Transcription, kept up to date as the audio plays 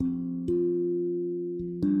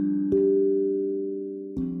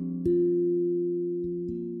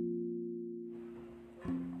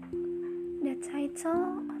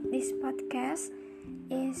title of this podcast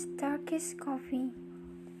is Turkish coffee.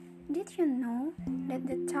 Did you know that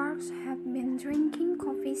the Turks have been drinking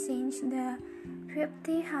coffee since the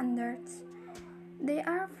 1500s? They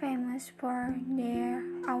are famous for their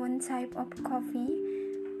own type of coffee.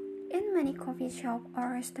 In many coffee shops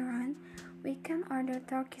or restaurants, we can order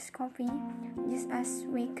Turkish coffee just as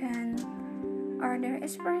we can order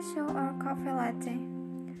espresso or coffee latte.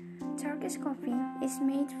 Turkish coffee is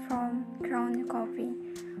made from ground coffee,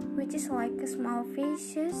 which is like small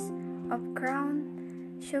pieces of ground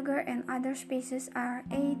sugar and other species are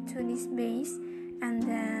added to this base, and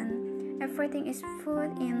then everything is put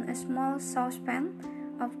in a small saucepan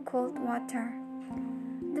of cold water.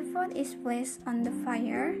 The food is placed on the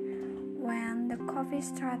fire. When the coffee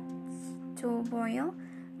starts to boil,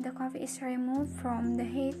 the coffee is removed from the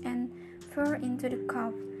heat and poured into the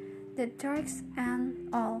cup, the dregs and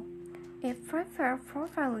all. If prepared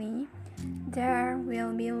properly, there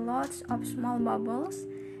will be lots of small bubbles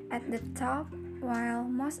at the top, while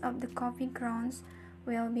most of the coffee grounds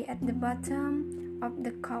will be at the bottom of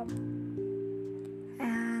the cup.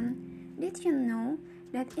 And did you know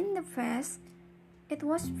that in the past, it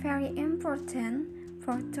was very important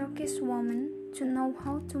for Turkish women to know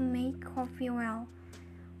how to make coffee well?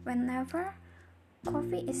 Whenever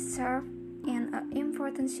coffee is served in an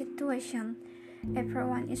important situation,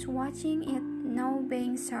 everyone is watching it now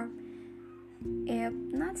being served. If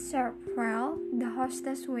not served well, the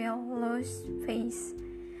hostess will lose face.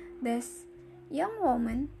 Thus, young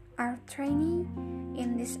women are trained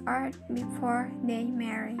in this art before they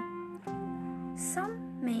marry.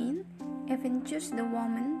 Some men even choose the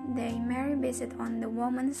woman they marry based on the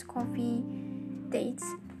woman's coffee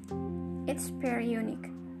tastes. It's very unique.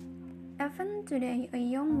 Even today, a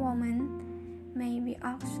young woman may be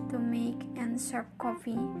asked to make and serve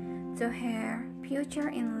coffee to her future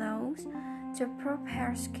in-laws to prove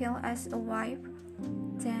her skill as a wife.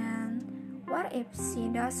 Then, what if she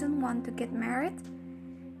doesn't want to get married?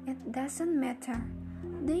 It doesn't matter.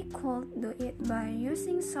 They could do it by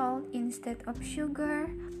using salt instead of sugar,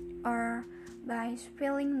 or by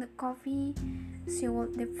spilling the coffee. She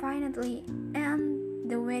would definitely end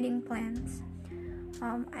the wedding plans.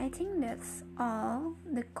 I think that's all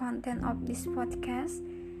the content of this podcast.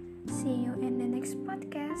 See you in the next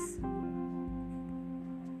podcast.